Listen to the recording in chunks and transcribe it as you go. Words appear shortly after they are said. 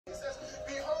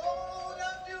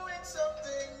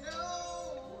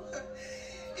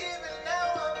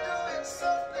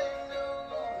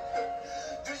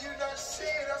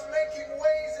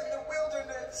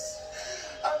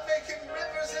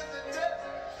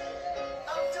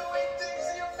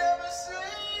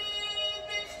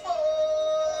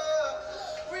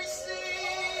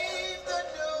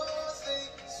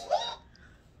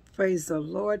Praise the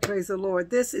Lord. Praise the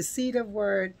Lord. This is Seed of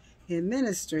Word in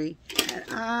Ministry, and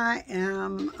I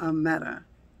am Ametta.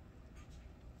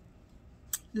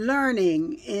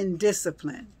 Learning in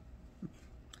Discipline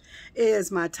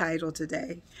is my title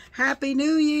today. Happy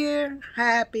New Year.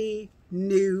 Happy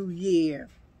New Year.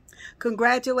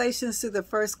 Congratulations to the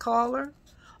first caller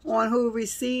on who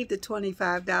received a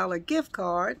 $25 gift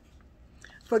card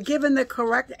for giving the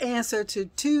correct answer to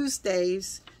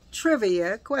Tuesday's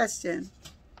trivia question.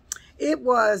 It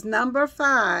was number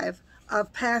 5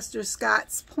 of Pastor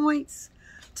Scott's points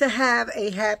to have a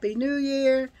Happy New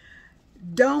Year.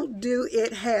 Don't do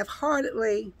it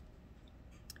half-heartedly.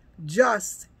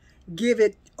 Just give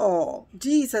it all.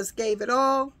 Jesus gave it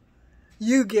all.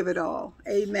 You give it all.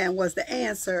 Amen. Was the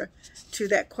answer to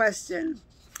that question.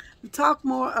 We'll talk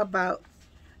more about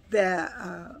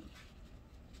the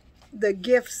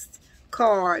gifts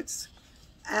cards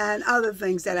and other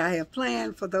things that I have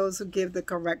planned for those who give the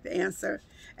correct answer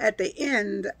at the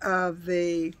end of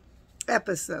the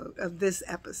episode, of this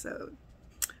episode.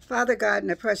 Father God, in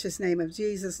the precious name of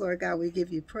Jesus, Lord God, we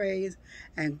give you praise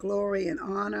and glory and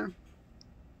honor.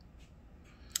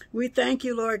 We thank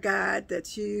you, Lord God,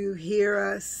 that you hear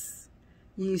us,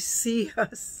 you see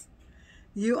us,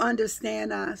 you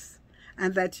understand us,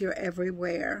 and that you're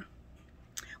everywhere.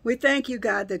 We thank you,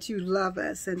 God, that you love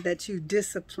us and that you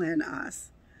discipline us.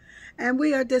 And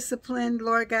we are disciplined,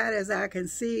 Lord God, as I can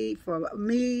see, for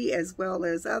me as well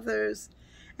as others.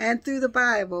 And through the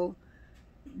Bible,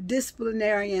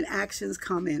 disciplinarian actions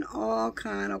come in all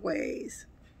kind of ways.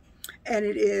 And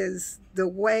it is the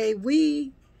way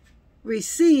we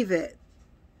receive it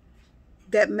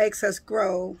that makes us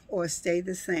grow or stay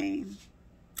the same.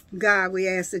 God, we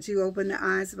ask that you open the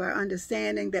eyes of our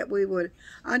understanding, that we would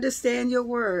understand your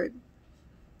word.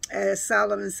 As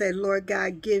Solomon said, Lord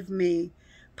God, give me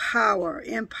power,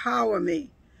 empower me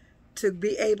to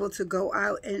be able to go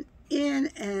out and in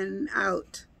and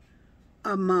out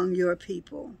among your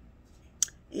people.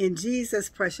 In Jesus'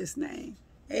 precious name,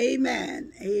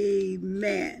 amen,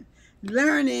 amen.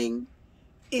 Learning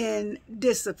in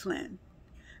discipline.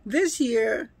 This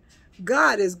year,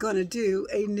 God is going to do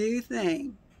a new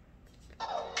thing.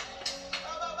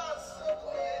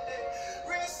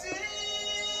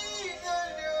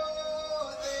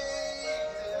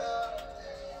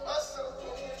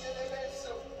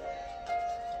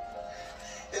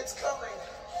 It's coming.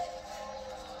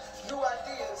 New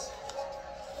ideas,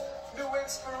 new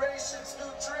inspirations,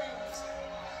 new dreams,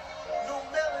 new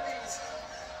melodies,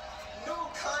 new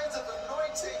kinds of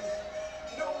anointing,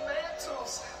 new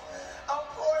mantles. I'm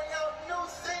pouring out new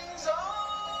things all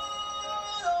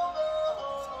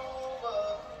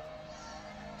over.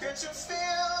 Can't you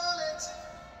feel it?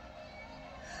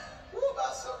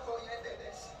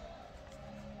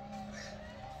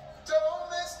 Don't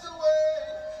miss the way.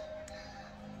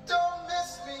 Don't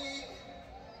miss me.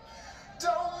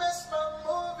 Don't miss my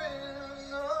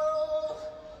moving. No.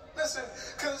 Listen,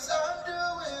 'cause I'm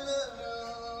doing a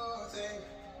new thing.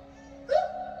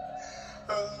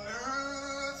 A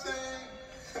new thing.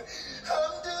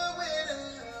 I'm doing a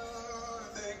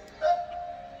new thing.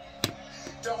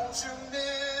 Don't you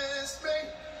miss me?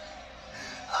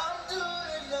 I'm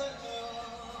doing a new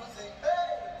thing.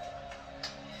 Hey.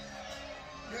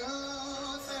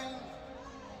 New thing.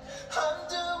 I'm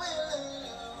doing a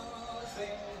new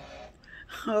thing.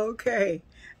 Okay,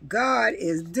 God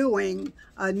is doing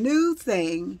a new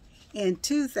thing in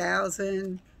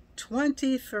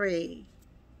 2023.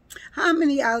 How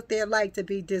many out there like to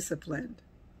be disciplined?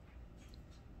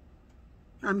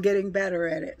 I'm getting better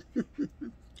at it.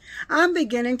 I'm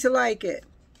beginning to like it.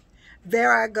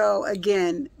 There I go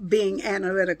again, being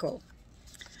analytical.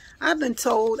 I've been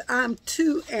told I'm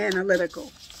too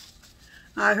analytical.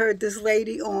 I heard this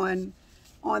lady on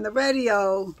the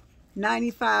radio,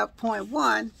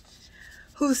 95.1,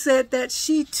 who said that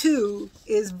she too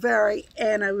is very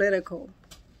analytical.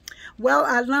 Well,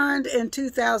 I learned in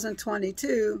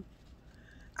 2022,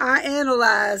 I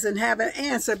analyze and have an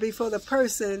answer before the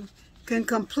person can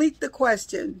complete the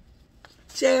question.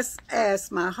 Just ask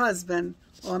my husband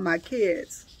or my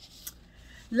kids.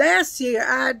 Last year,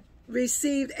 I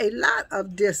received a lot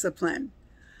of discipline,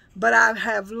 but I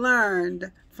have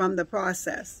learned from the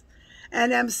process.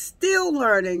 And I'm still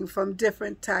learning from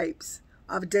different types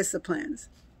of disciplines.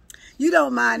 You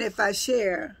don't mind if I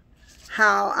share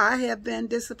how I have been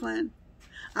disciplined?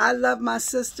 I love my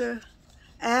sister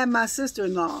and my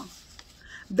sister-in-law.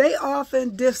 They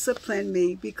often discipline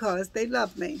me because they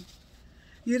love me.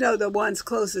 You know, the ones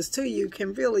closest to you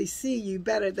can really see you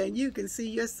better than you can see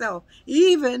yourself,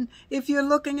 even if you're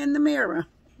looking in the mirror.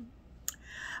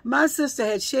 My sister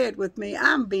had shared with me,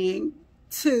 I'm being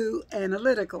too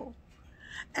analytical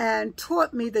and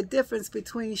taught me the difference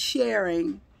between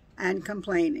sharing and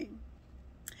complaining.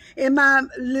 In my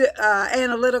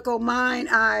analytical mind,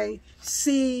 I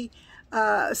see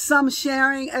some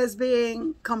sharing as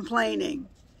being complaining.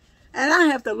 And I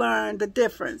have to learn the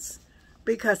difference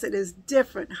because it is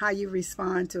different how you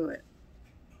respond to it.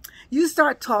 You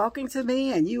start talking to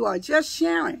me and you are just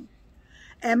sharing.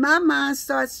 And my mind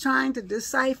starts trying to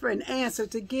decipher an answer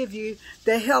to give you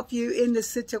to help you in the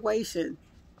situation.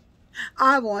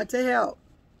 I want to help.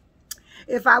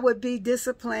 If I would be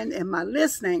disciplined in my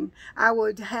listening, I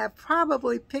would have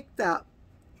probably picked up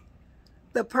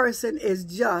the person is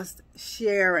just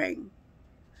sharing.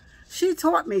 She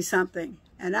taught me something,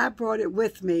 and I brought it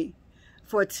with me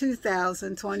for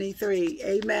 2023.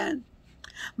 Amen.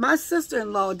 My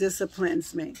sister-in-law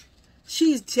disciplines me.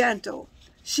 She's gentle.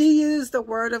 She used the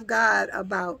word of God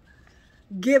about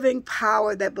giving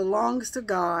power that belongs to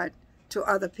God to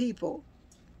other people.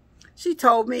 She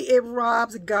told me it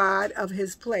robs God of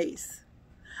his place.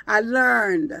 I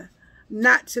learned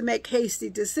not to make hasty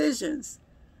decisions.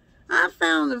 I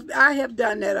found I have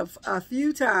done that a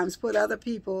few times, put other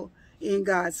people in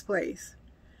God's place.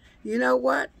 You know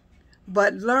what?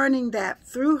 But learning that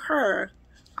through her,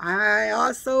 I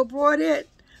also brought it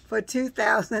for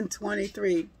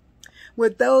 2023.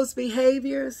 With those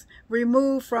behaviors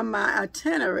removed from my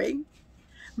itinerary,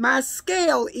 my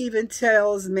scale even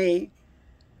tells me,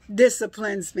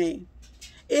 disciplines me.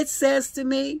 It says to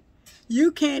me,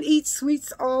 you can't eat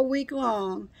sweets all week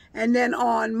long and then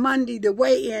on Monday, the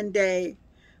weigh-in day,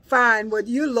 find what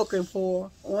you're looking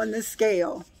for on the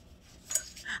scale.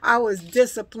 I was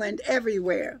disciplined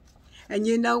everywhere. And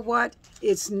you know what?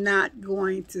 It's not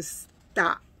going to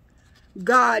stop.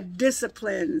 God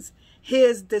disciplines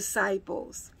his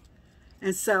disciples.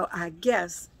 And so I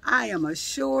guess I am a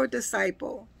sure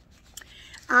disciple.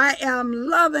 I am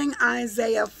loving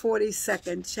Isaiah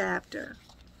 42nd chapter.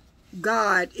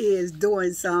 God is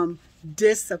doing some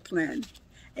discipline.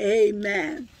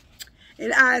 Amen.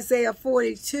 In Isaiah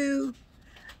 42,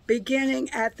 beginning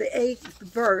at the 8th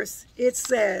verse, it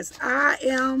says, I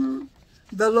am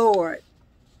the Lord.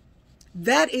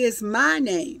 That is my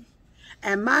name,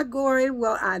 and my glory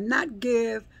will I not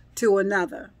give to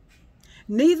another,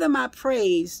 neither my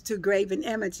praise to graven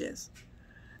images.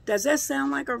 Does that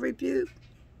sound like a rebuke?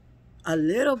 A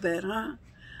little bit, huh?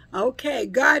 Okay,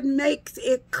 God makes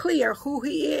it clear who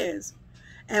he is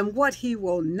and what he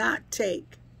will not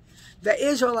take. The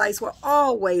Israelites were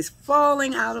always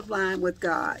falling out of line with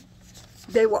God.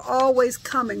 They were always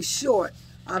coming short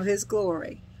of his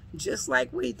glory, just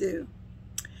like we do.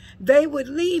 They would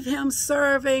leave him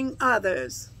serving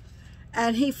others,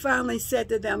 and he finally said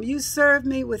to them, you serve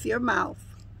me with your mouth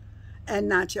and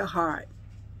not your heart.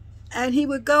 And he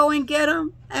would go and get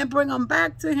them and bring them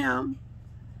back to him.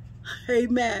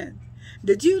 Amen.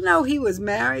 Did you know he was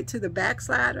married to the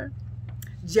backslider?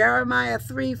 Jeremiah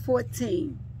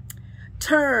 3:14.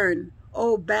 Turn,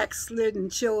 O backslidden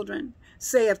children,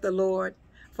 saith the Lord,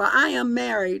 for I am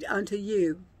married unto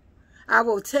you. I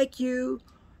will take you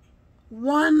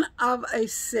one of a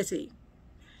city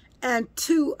and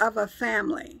two of a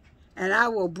family, and I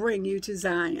will bring you to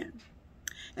Zion.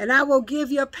 And I will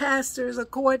give your pastors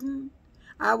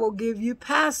I will give you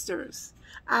pastors.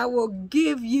 I will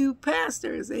give you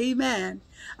pastors, amen,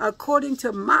 according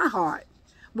to my heart,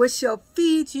 which shall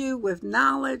feed you with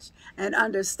knowledge and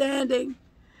understanding.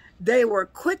 They were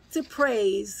quick to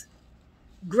praise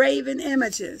graven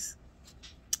images.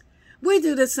 We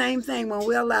do the same thing when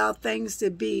we allow things to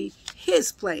be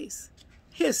his place,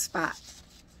 his spot.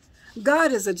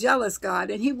 God is a jealous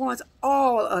God, and he wants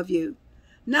all of you,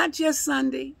 not just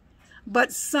Sunday,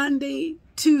 but Sunday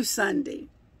to Sunday.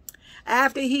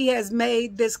 After he has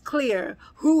made this clear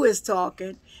who is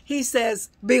talking, he says,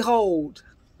 behold,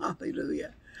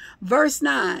 hallelujah. Verse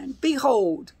 9,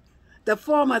 behold, the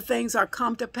former things are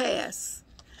come to pass,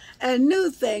 and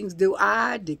new things do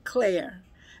I declare.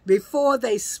 Before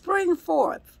they spring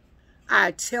forth,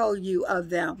 I tell you of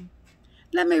them.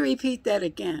 Let me repeat that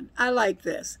again. I like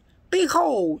this.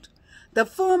 Behold, the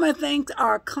former things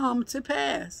are come to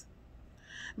pass.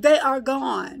 They are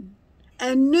gone,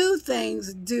 and new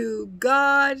things do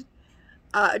God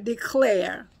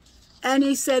declare. And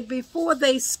he said, before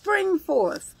they spring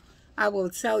forth, I will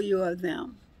tell you of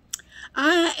them.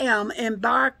 I am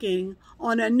embarking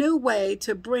on a new way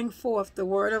to bring forth the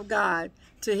word of God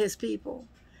to his people.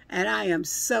 And I am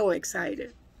so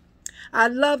excited. I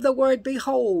love the word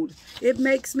behold. It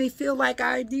makes me feel like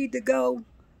I need to go.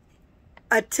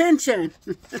 Attention.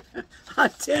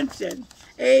 Attention.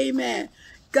 Amen.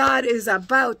 God is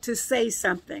about to say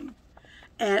something,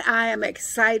 and I am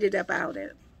excited about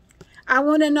it. I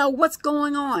want to know what's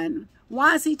going on.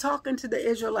 Why is he talking to the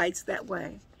Israelites that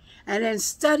way? And in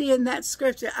studying that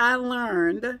scripture, I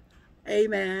learned,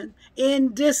 amen,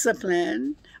 in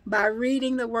discipline, by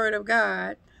reading the word of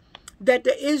God, that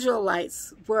the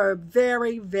Israelites were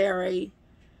very, very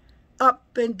up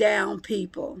and down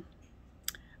people.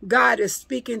 God is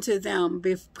speaking to them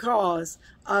because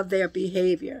of their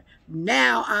behavior.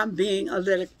 Now I'm being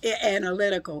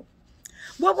analytical.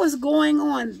 What was going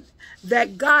on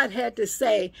that God had to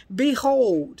say,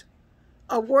 behold,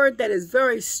 a word that is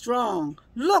very strong.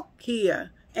 Look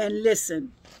here and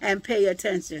listen and pay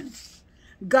attention.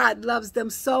 God loves them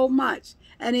so much,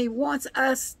 and he wants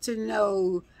us to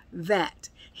know that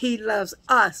he loves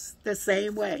us the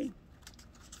same way.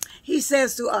 He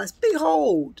says to us,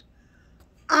 behold,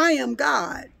 I am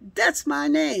God. That's my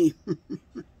name.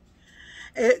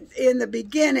 In the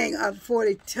beginning of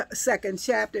 42nd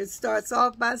chapter, it starts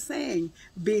off by saying,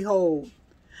 behold.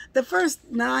 The first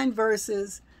 9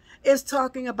 verses is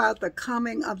talking about the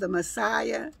coming of the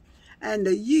Messiah, and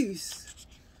the use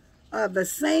of the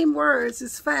same words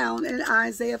is found in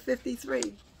Isaiah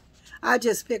 53. I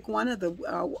just pick one of the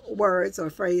words or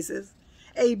phrases,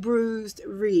 a bruised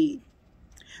reed.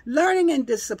 Learning and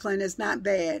discipline is not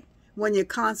bad when you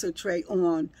concentrate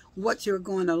on what you're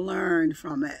going to learn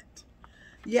from it.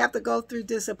 You have to go through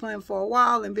discipline for a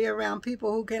while and be around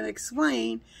people who can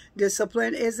explain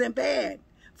discipline isn't bad.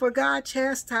 For God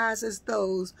chastises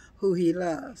those who he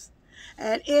loves.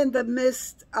 And in the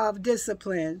midst of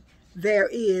discipline, there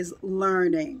is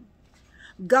learning.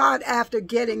 God, after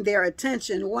getting their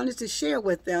attention, wanted to share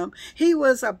with them. He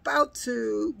was about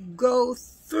to go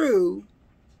through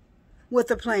with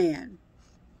a plan.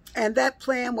 And that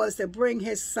plan was to bring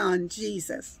his son,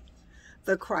 Jesus,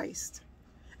 the Christ.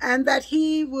 And that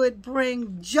he would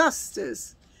bring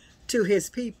justice to his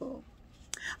people.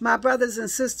 My brothers and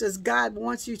sisters, God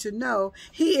wants you to know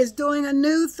he is doing a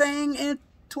new thing in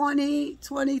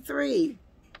 2023.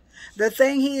 The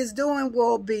thing he is doing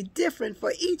will be different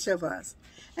for each of us.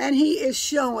 And he is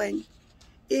showing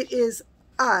it is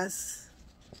us.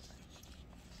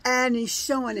 And he's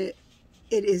showing it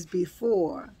is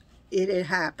before it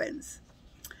happens.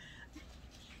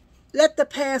 Let the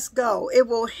past go. It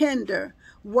will hinder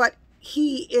what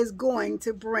he is going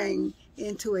to bring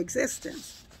into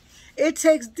existence. It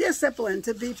takes discipline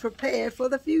to be prepared for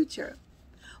the future.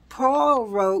 Paul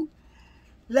wrote,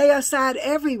 lay aside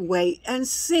every weight and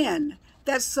sin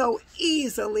that so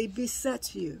easily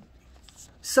besets you,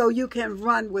 so you can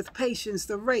run with patience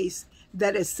the race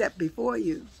that is set before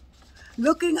you.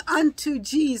 Looking unto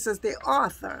Jesus, the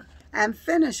author and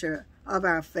finisher of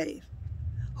our faith,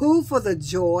 who for the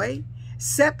joy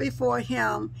set before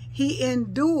him, he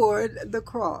endured the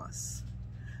cross,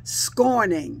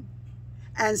 scorning,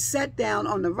 and sat down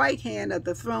on the right hand of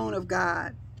the throne of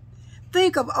God.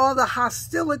 Think of all the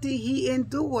hostility he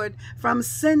endured from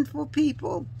sinful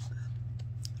people,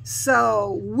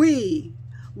 so we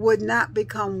would not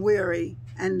become weary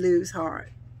and lose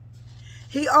heart.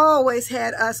 He always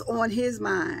had us on his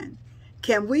mind.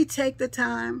 Can we take the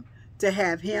time to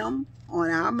have him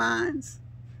on our minds?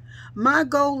 My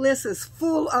goal list is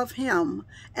full of him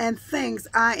and things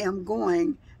I am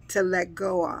going to let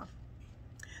go of,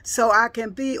 so I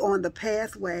can be on the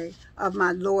pathway of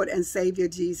my Lord and Savior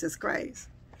Jesus Christ.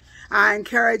 I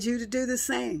encourage you to do the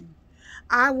same.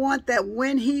 I want that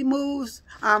when he moves,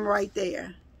 I'm right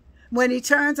there. When he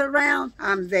turns around,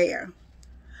 I'm there.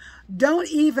 Don't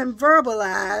even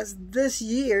verbalize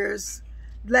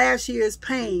last year's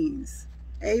pains.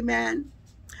 Amen.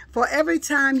 For every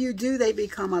time you do, they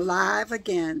become alive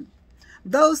again.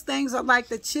 Those things are like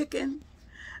the chicken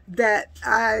that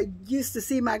I used to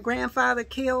see my grandfather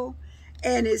kill,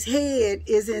 and his head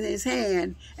is in his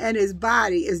hand and his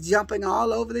body is jumping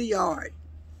all over the yard.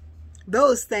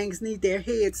 Those things need their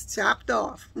heads chopped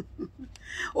off.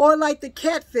 Or like the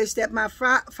catfish that my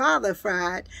father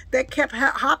fried that kept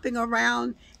hopping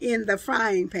around in the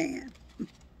frying pan.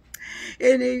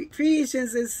 In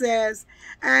Ephesians it says,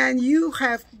 and you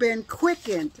have been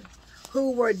quickened,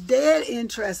 who were dead in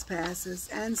trespasses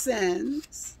and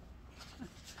sins.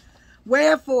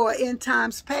 Wherefore in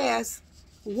times past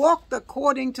walked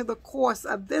according to the course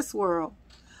of this world,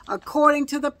 according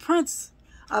to the prince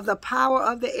of the power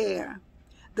of the air,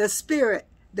 the spirit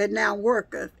that now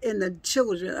worketh in the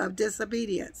children of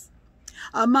disobedience,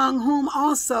 among whom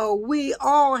also we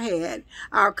all had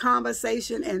our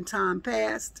conversation in time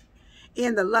past,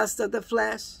 in the lust of the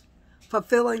flesh,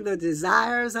 fulfilling the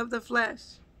desires of the flesh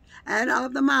and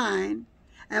of the mind,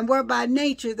 and were by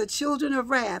nature the children of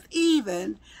wrath,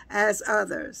 even as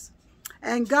others.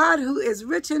 And God, who is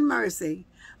rich in mercy,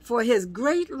 for his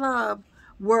great love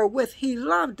wherewith he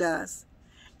loved us,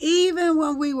 even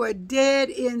when we were dead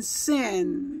in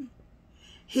sin,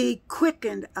 he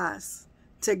quickened us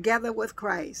together with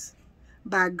Christ.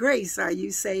 By grace are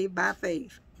you saved by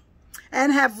faith,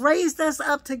 and have raised us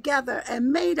up together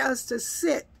and made us to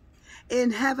sit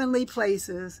in heavenly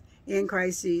places in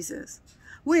Christ Jesus.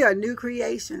 We are new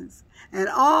creations, and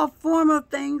all former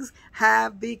things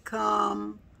have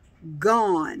become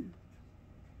gone.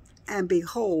 And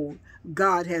behold,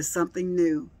 God has something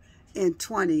new in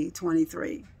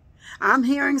 2023. I'm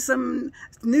hearing some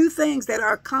new things that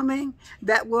are coming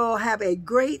that will have a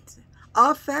great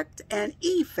effect and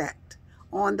effect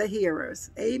on the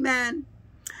hearers. Amen.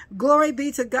 Glory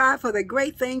be to God for the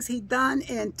great things he done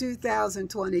in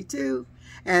 2022.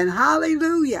 And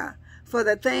hallelujah for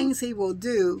the things he will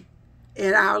do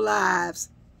in our lives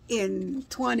in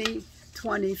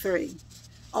 2023.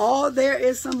 There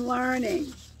is some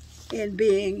learning in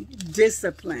being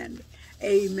disciplined.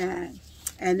 Amen.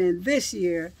 And in this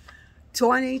year,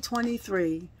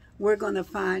 2023, we're going to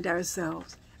find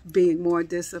ourselves being more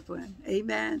disciplined.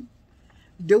 Amen.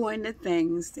 Doing the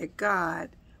things that God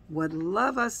would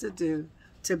love us to do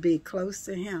to be close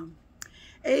to him.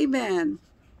 Amen.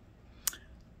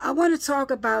 I want to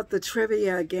talk about the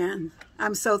trivia again.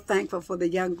 I'm so thankful for the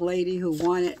young lady who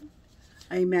won it.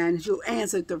 Amen. Who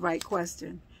answered the right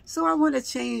question. So I want to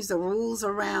change the rules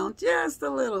around just a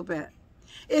little bit.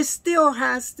 It still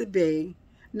has to be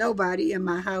nobody in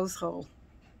my household.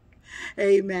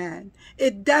 Amen.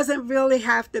 It doesn't really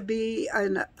have to be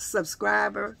a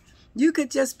subscriber. You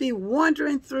could just be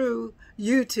wandering through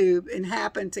YouTube and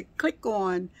happen to click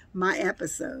on my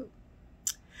episode.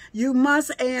 You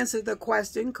must answer the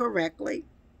question correctly.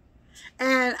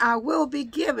 And I will be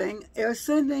giving or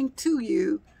sending to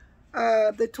you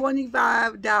the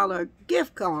 $25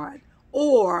 gift card.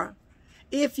 Or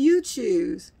if you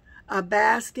choose, a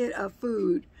basket of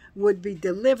food would be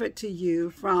delivered to you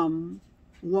from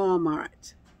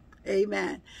Walmart.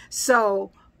 Amen.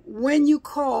 So when you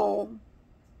call,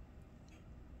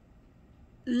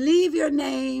 leave your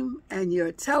name and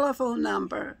your telephone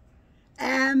number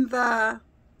and the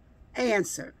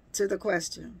answer to the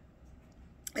question.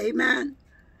 Amen.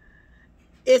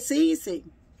 It's easy.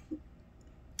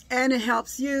 And it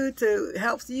helps me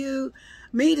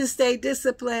to stay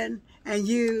disciplined and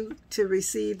you to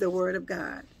receive the word of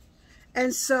God.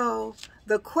 And so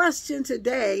the question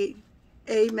today,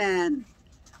 amen,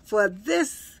 for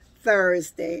this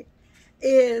Thursday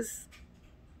is,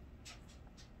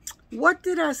 what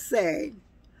did I say?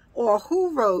 Or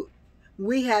who wrote,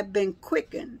 we have been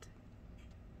quickened?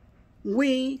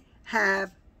 We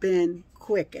have been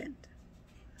quickened.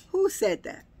 Who said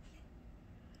that?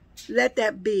 Let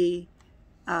that be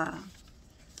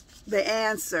the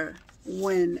answer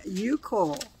when you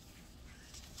call.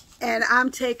 And I'm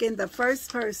taking the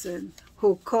first person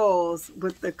who calls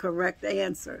with the correct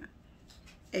answer.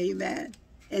 Amen.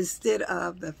 Instead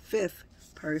of the fifth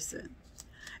person.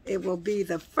 It will be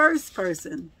the first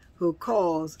person who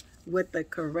calls with the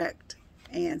correct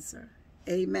answer.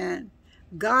 Amen.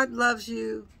 God loves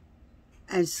you,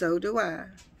 and so do I.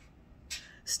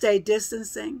 Stay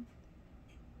distancing.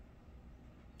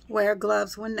 Wear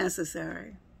gloves when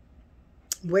necessary.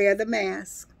 Wear the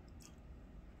mask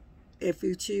if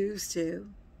you choose to.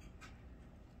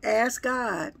 Ask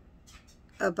God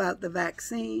about the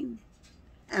vaccine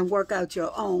and work out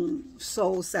your own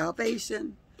soul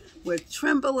salvation with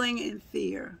trembling and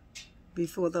fear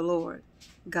before the Lord.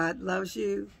 God loves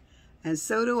you, and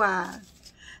so do I.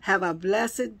 Have a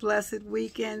blessed, blessed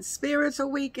weekend,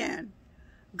 spiritual weekend.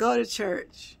 Go to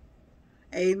church.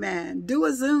 Amen. Do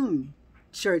a Zoom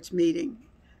church meeting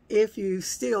if you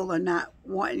still are not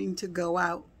wanting to go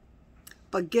out.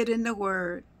 But get in the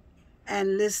Word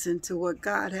and listen to what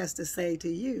God has to say to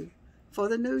you for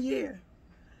the new year.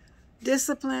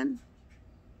 Discipline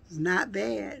is not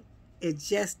bad. It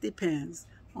just depends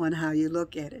on how you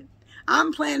look at it.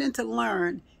 I'm planning to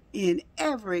learn in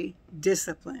every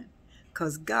discipline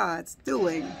because God's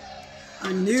doing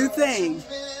a new thing.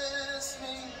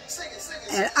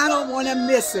 And I don't want to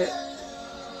miss it.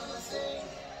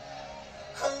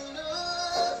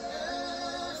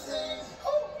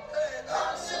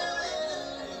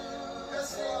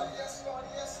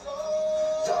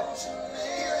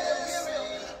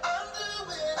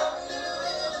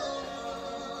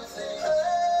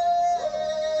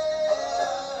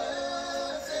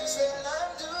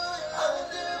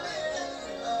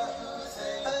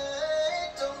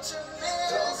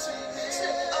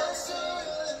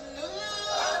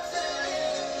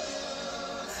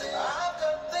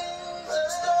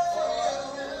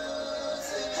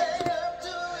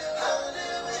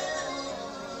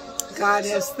 God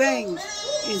has things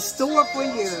in store for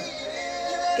you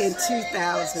in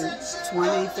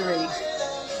 2023.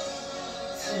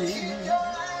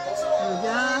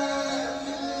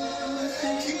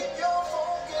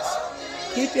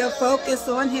 Keep your focus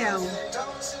on Him.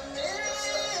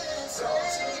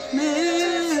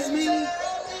 Miss me,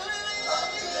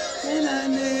 and I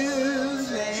knew.